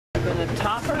going to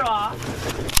top her off.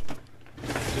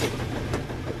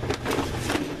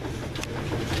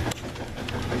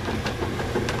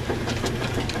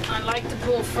 I like to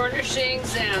pull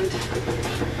furnishings and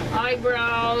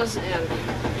eyebrows and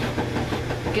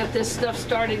get this stuff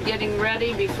started getting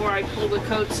ready before I pull the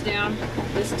coats down.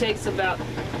 This takes about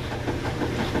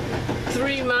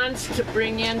 3 months to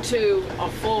bring into a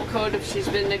full coat if she's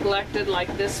been neglected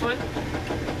like this one.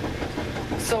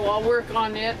 So I'll work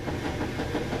on it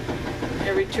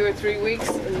every 2 or 3 weeks,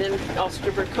 and then I'll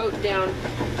strip her coat down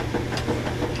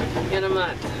in a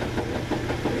month.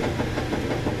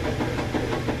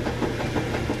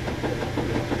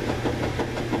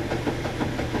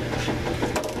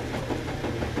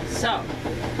 So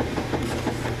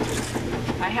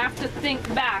I have to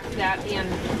think back that in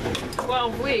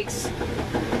 12 weeks,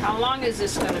 how long is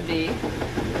this going to be,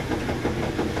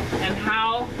 and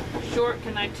how short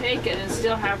can I take it and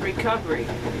still have recovery.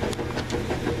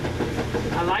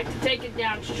 I like to take it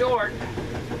down short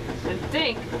and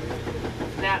think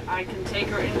that I can take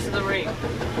her into the ring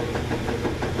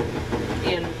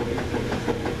in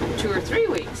 2 or 3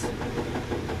 weeks.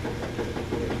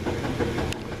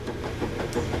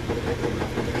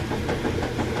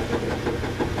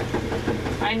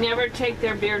 I never take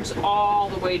their beards all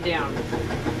the way down.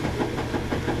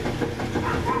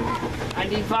 I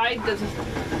divide the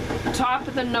top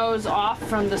of the nose off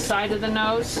from the side of the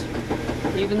nose,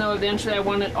 even though eventually I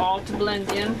want it all to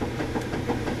blend in.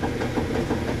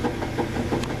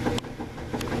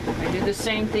 I do the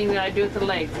same thing that I do with the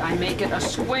legs. I make it a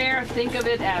square. Think of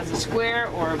it as a square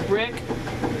or a brick.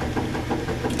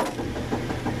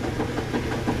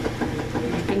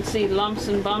 You can see lumps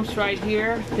and bumps right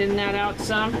here. Thin that out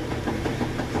some.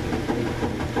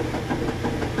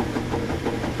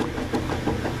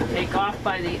 Take off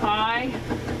by the eye.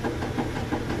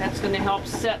 That's going to help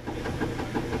set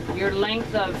your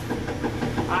length of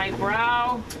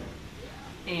eyebrow,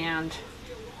 and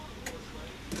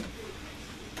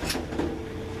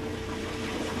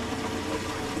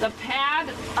the pad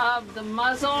of the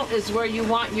muzzle is where you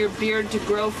want your beard to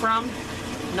grow from,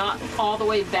 not all the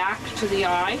way back to the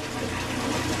eye.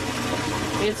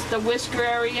 It's the whisker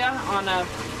area on a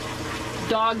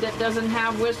dog that doesn't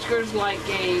have whiskers, like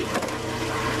a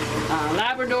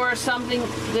Labrador or something.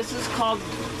 This is called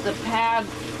the pad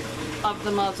of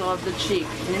the muzzle of the cheek,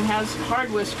 and it has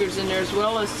hard whiskers in there as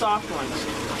well as soft ones.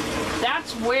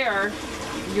 That's where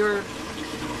your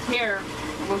hair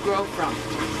will grow from.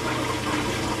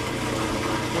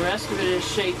 The rest of it is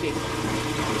shaping.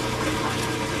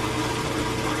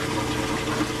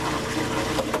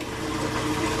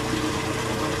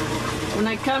 When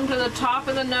I come to the top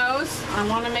of the nose, I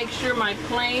want to make sure my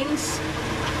planes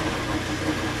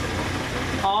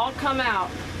all come out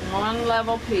in one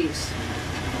level piece.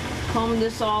 Comb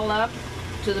this all up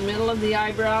to the middle of the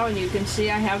eyebrow, and you can see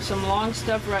I have some long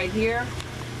stuff right here.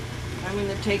 I'm going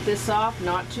to take this off,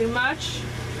 not too much.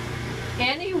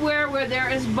 Anywhere where there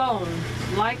is bone,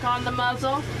 like on the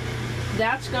muzzle,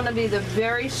 that's going to be the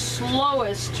very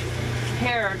slowest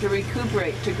hair to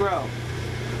recuperate, to grow.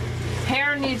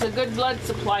 Hair needs a good blood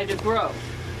supply to grow.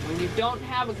 When you don't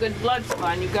have a good blood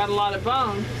supply and you've got a lot of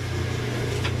bone,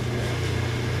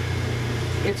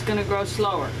 it's going to grow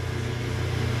slower.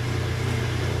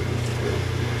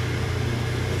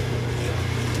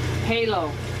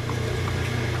 Halo.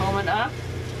 Comb it up,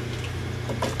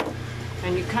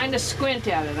 and you kind of squint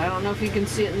at it. I don't know if you can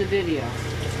see it in the video,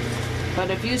 but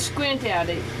if you squint at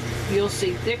it, you'll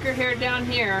see thicker hair down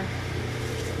here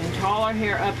and taller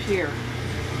hair up here.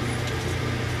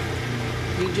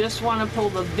 You just want to pull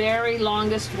the very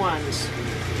longest ones.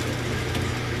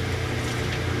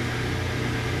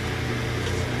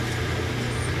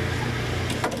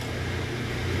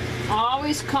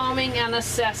 Always combing and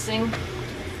assessing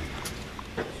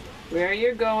where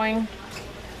you're going,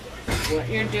 what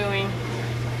you're doing,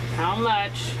 how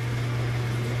much.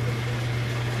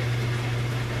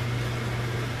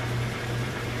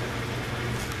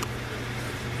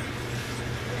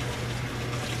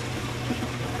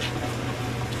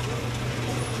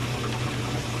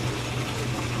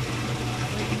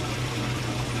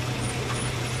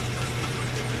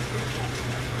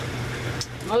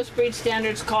 Most breed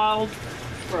standards called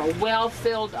for a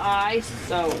well-filled eye,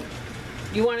 so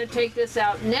you want to take this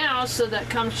out now so that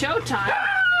come showtime,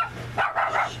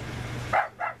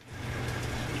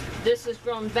 this is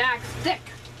grown back thick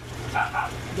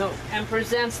and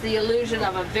presents the illusion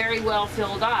of a very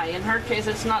well-filled eye. In her case,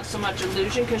 it's not so much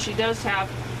illusion because she does have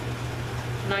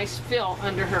nice fill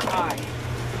under her eye.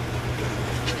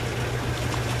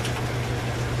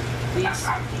 These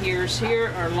hairs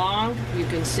here are long. You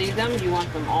can see them. You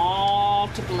want them all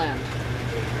to blend.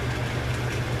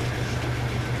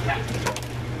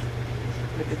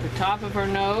 at the top of her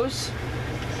nose.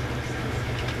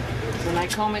 When I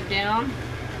comb it down,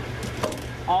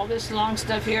 all this long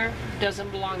stuff here doesn't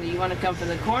belong to you. You want to come from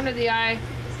the corner of the eye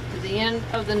to the end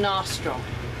of the nostril,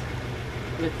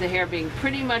 with the hair being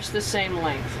pretty much the same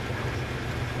length.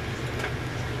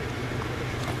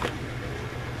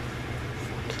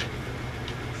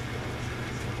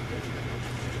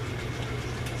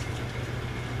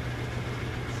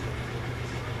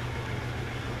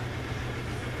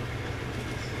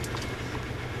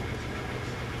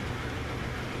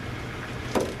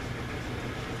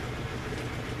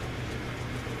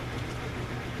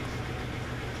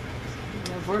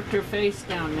 I've worked her face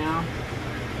down now.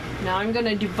 Now I'm going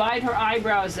to divide her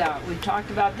eyebrows out. We talked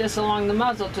about this along the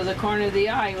muzzle to the corner of the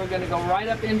eye. We're going to go right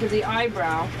up into the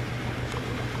eyebrow.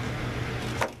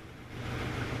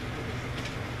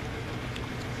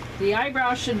 The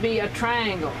eyebrow should be a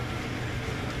triangle.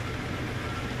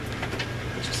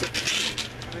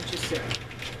 Where'd you sit?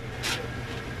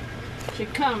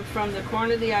 Should come from the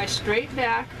corner of the eye straight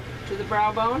back to the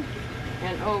brow bone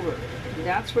and over. And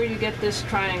that's where you get this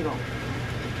triangle.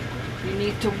 You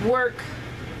need to work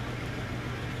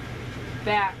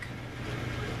back.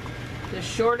 The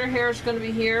shorter hair is going to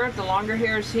be here, the longer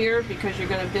hair is here, because you're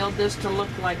going to build this to look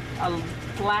like a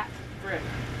flat brick.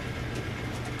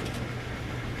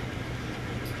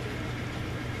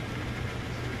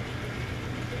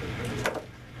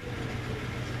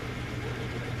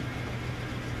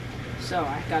 So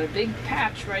I've got a big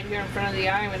patch right here in front of the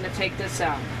eye. I'm going to take this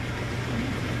out.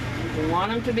 We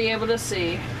want them to be able to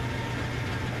see.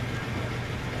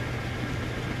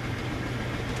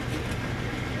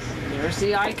 There's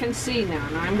the eye can see now.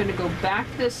 Now I'm going to go back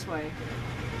this way,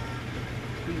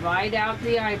 divide out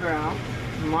the eyebrow,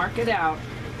 mark it out,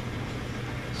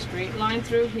 straight line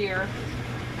through here.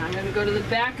 Now I'm going to go to the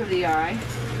back of the eye,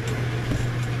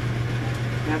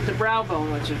 at the brow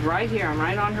bone, which is right here. I'm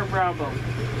right on her brow bone.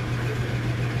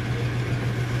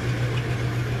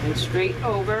 And straight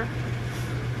over.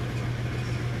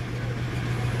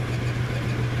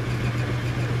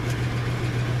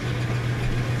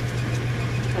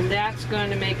 And that's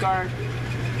going to make our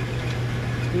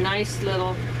nice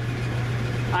little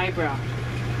eyebrow.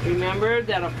 Remember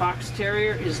that a Fox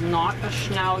Terrier is not a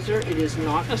Schnauzer, it is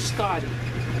not a Scotty.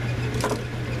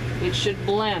 It should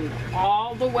blend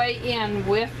all the way in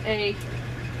with a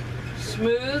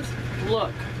smooth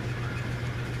look.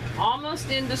 Almost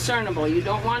indiscernible. You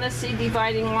don't want to see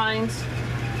dividing lines.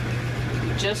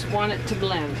 You just want it to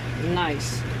blend.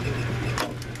 Nice.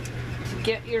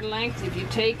 Get your length, if you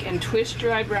take and twist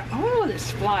your eyebrow. Oh,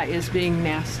 this fly is being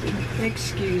nasty.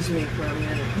 Excuse me for a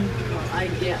minute. Well, I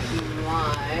get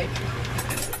my.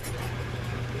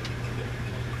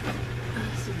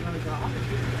 This is gonna go off.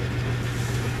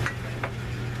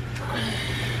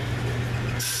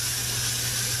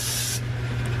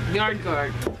 Yard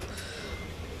guard.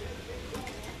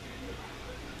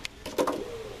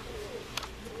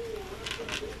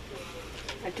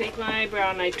 I take my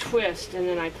eyebrow and I twist and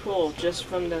then I pull just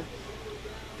from the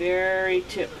very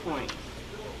tip point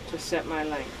to set my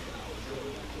length.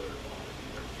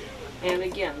 And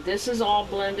again, this is all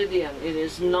blended in. It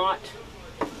is not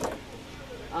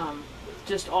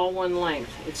just all one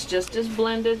length. It's just as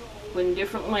blended in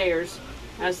different layers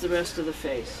as the rest of the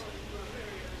face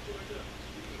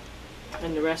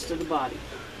and the rest of the body.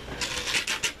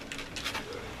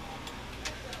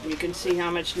 You can see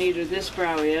how much neater this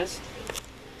brow is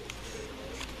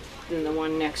than the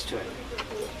one next to it.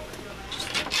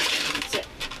 Sit.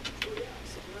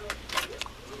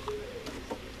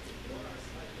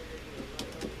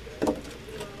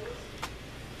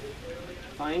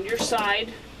 Find your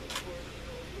side.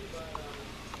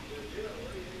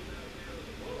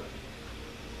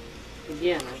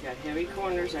 Again, I've got heavy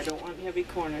corners. I don't want heavy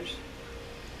corners.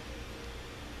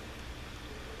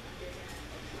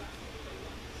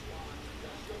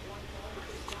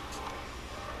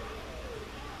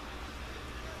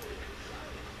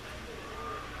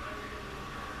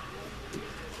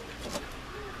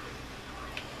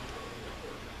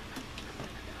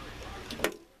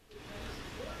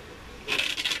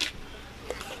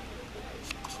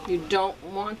 You don't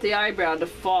want the eyebrow to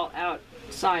fall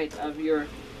outside of your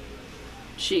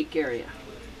cheek area.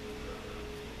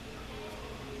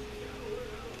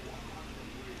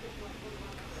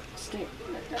 Stay,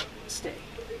 let that stay.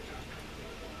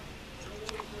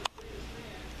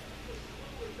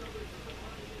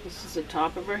 This is the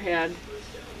top of her head,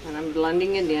 and I'm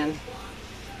blending it in.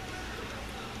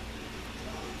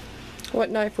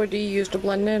 What knife would you use to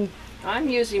blend in? I'm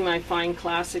using my Fine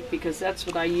Classic because that's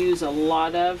what I use a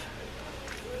lot of.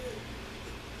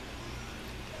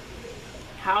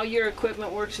 How your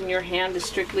equipment works in your hand is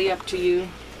strictly up to you.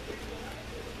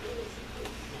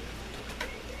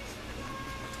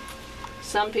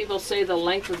 Some people say the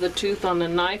length of the tooth on the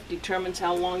knife determines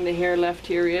how long the hair left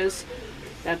here is.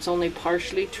 That's only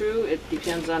partially true. It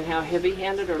depends on how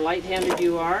heavy-handed or light-handed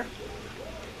you are.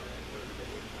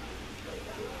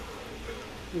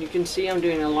 And you can see I'm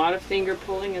doing a lot of finger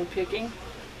pulling and picking.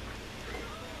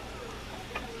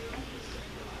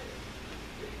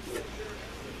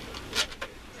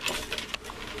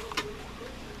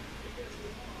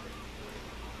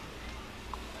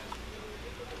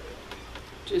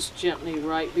 Just gently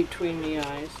right between the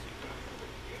eyes.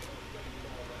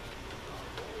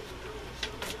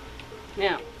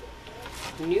 Now,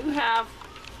 when you have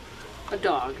a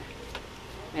dog,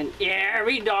 and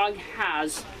every dog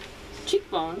has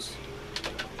cheekbones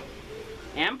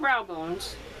and brow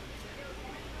bones,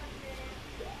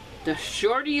 the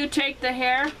shorter you take the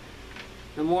hair,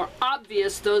 the more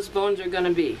obvious those bones are going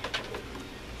to be.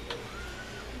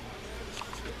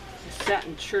 I sat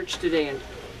in church today and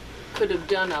could have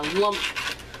done a lump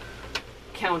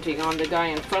counting on the guy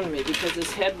in front of me because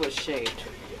his head was shaved.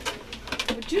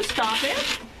 Would you stop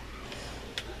it?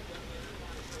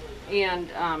 And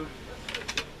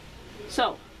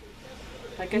so,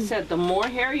 like I said, the more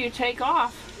hair you take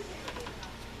off,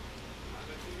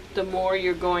 the more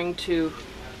you're going to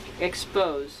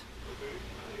expose.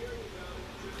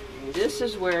 And this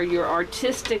is where your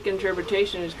artistic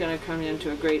interpretation is going to come in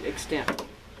to a great extent.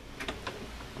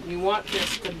 You want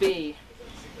this to be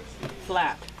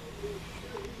flat.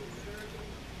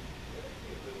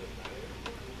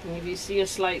 And if you see a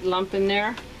slight lump in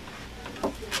there,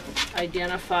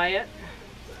 identify it.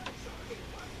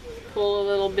 Pull a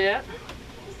little bit.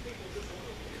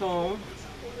 Comb.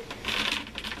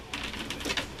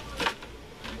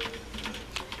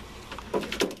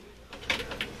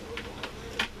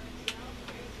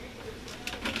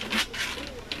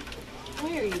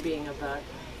 Why are you being a butt?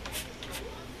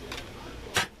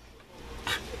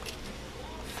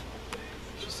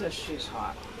 Says she's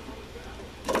hot.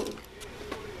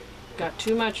 Got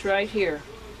too much right here.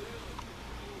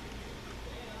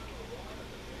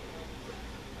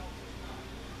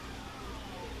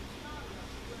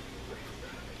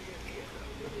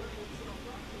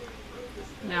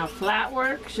 Now flat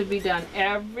work should be done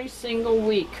every single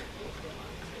week.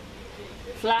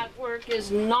 Flat work is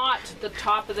not the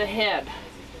top of the head.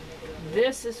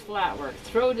 This is flat work.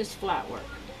 Throat is flat work.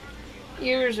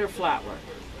 Ears are flat work.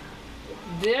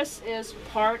 This is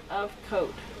part of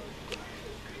coat.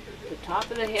 The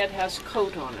top of the head has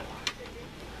coat on it.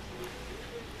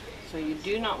 So you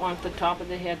do not want the top of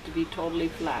the head to be totally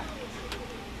flat.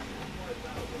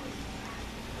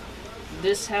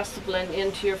 This has to blend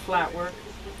into your flat work.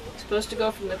 It's supposed to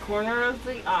go from the corner of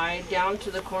the eye down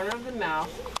to the corner of the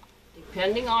mouth.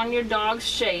 Depending on your dog's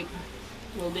shape,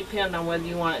 will depend on whether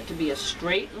you want it to be a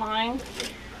straight line,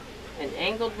 an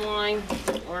angled line,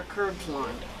 or a curved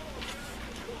line.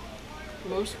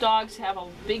 Most dogs have a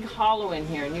big hollow in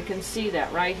here, and you can see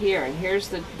that right here, and here's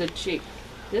the cheek.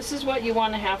 This is what you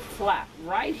want to have flat.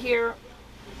 Right here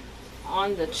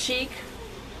on the cheek,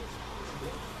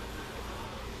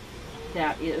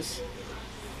 that is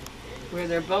where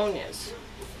their bone is.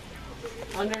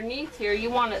 Underneath here, you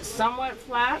want it somewhat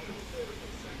flat,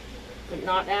 but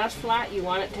not as flat. You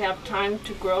want it to have time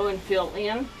to grow and fill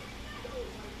in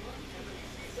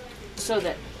so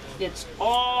that it's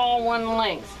all one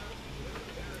length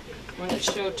when it's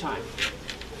showtime.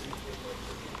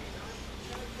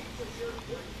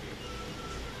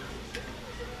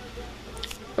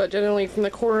 But generally from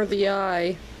the corner of the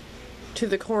eye to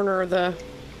the corner of the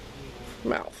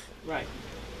mouth. Right.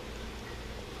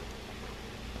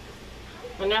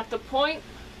 And at the point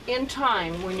in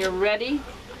time when you're ready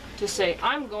to say,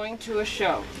 I'm going to a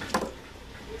show,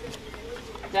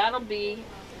 that'll be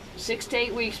 6 to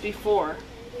 8 weeks before.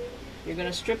 You're going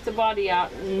to strip the body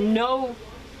out no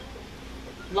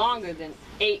longer than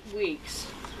 8 weeks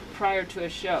prior to a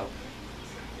show.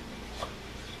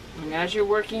 And as you're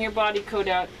working your body coat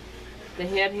out, the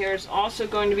head hair is also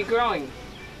going to be growing.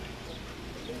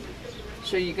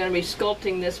 So you're going to be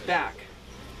sculpting this back.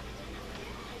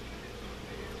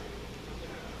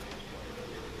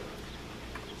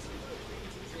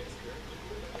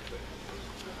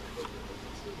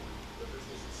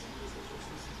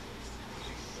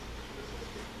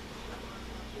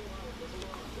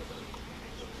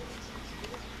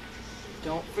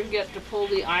 Don't forget to pull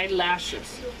the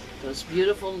eyelashes, those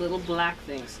beautiful little black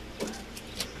things.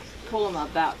 Pull them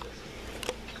about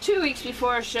 2 weeks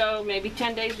before a show, maybe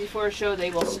 10 days before a show. They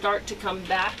will start to come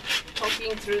back,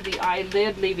 poking through the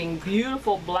eyelid, leaving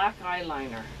beautiful black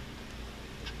eyeliner.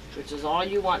 which is all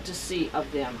you want to see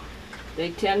of them.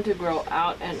 They tend to grow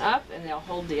out and up, and they'll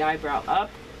hold the eyebrow up.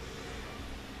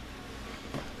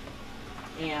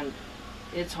 And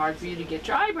it's hard for you to get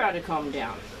your eyebrow to comb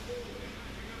down.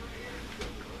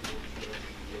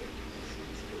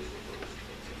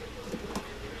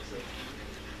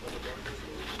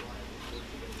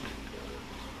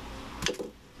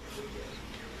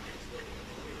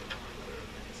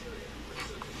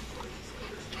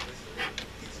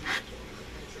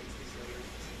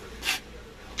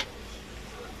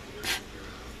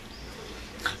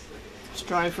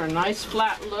 Try for a nice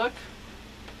flat look.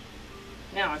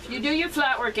 Now, if you do your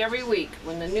flat work every week,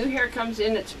 when the new hair comes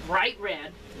in, it's bright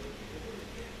red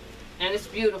and it's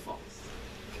beautiful.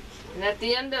 And at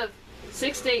the end of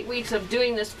 6 to 8 weeks of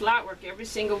doing this flat work every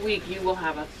single week, you will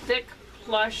have a thick,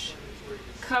 plush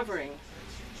covering.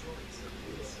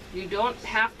 You don't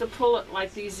have to pull it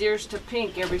like these ears to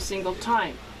pink every single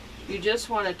time. You just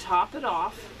want to top it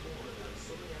off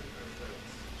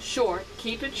short,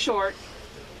 keep it short,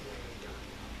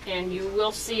 and you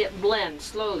will see it blend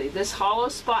slowly. This hollow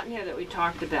spot in here that we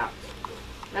talked about,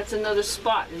 that's another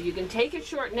spot. You can take it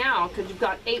short now because you've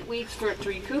got 8 weeks for it to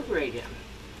recuperate in.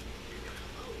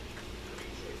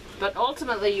 But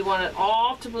ultimately you want it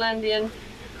all to blend in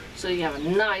so you have a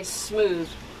nice smooth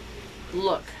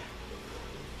look.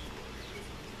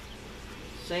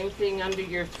 Same thing under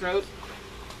your throat.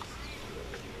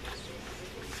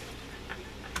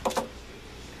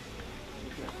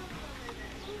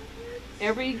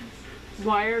 Every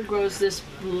wire grows this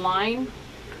line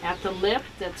at the lip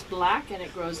that's black, and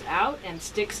it grows out and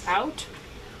sticks out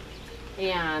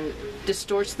and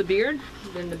distorts the beard.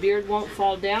 Then the beard won't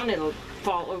fall down, it'll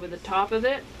fall over the top of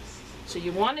it. So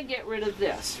you want to get rid of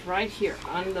this right here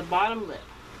on the bottom lip.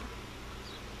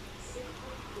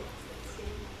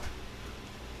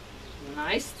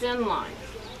 Nice thin line.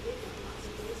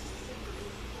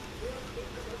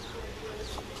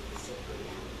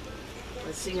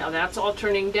 Let's see how that's all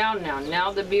turning down now.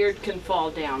 Now the beard can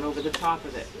fall down over the top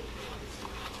of it.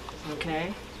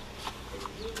 Okay?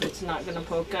 It's not going to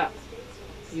poke up.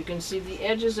 You can see the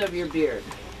edges of your beard.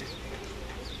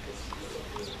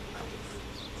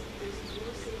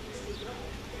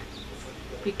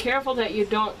 Be careful that you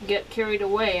don't get carried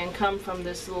away and come from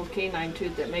this little canine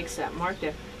tooth that makes that mark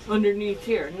there underneath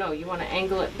here. No, you want to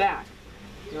angle it back.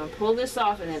 You want to pull this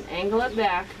off and then angle it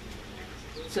back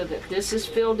so that this is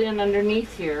filled in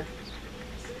underneath here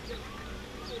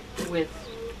with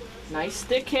nice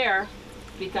thick hair,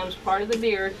 becomes part of the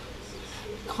beard,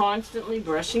 constantly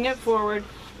brushing it forward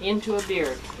into a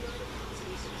beard.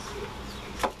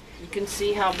 You can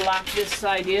see how black this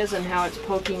side is and how it's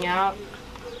poking out,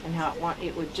 and how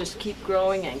it would just keep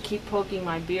growing and keep poking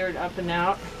my beard up and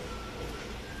out.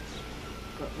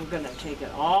 But we're going to take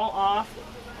it all off.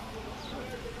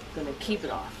 We're going to keep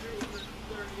it off.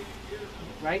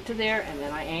 Right to there, and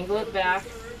then I angle it back.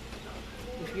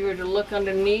 If you were to look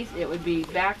underneath, it would be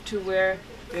back to where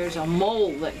there's a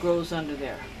mole that grows under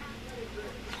there.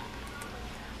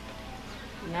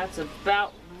 And that's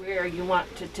about where you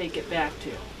want to take it back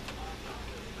to,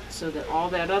 so that all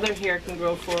that other hair can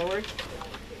grow forward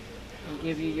and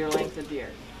give you your length of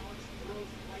beard.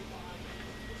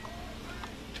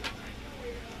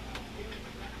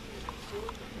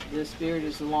 This beard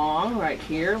is long right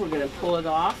here. We're going to pull it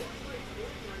off.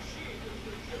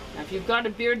 Now, if you've got a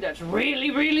beard that's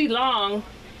really, really long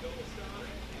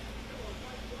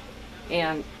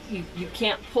and you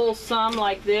can't pull some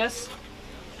like this,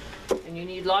 and you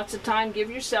need lots of time, give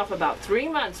yourself about 3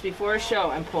 months before a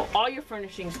show and pull all your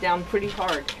furnishings down pretty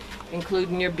hard,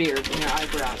 including your beard and your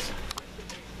eyebrows.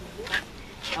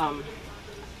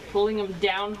 Pulling them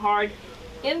down hard.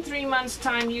 In 3 months'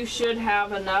 time, you should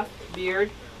have enough beard.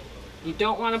 You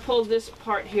don't want to pull this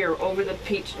part here over the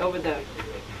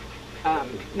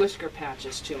whisker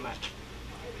patches too much.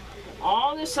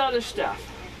 All this other stuff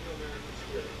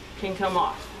can come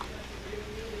off.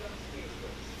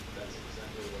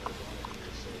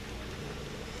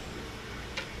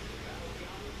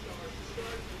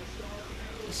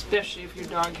 Especially if your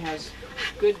dog has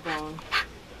good bone,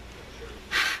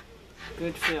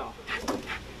 good fill.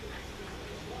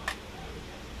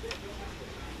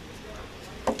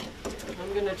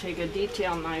 I'm going to take a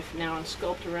detail knife now and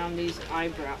sculpt around these my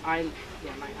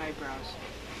eyebrows.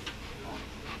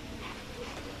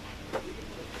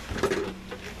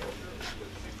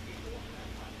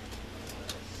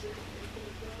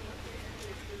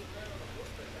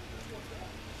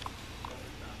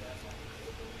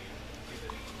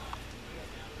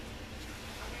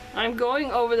 I'm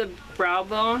going over the brow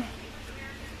bone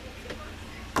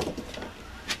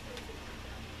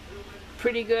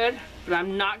pretty good, but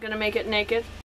I'm not going to make it naked.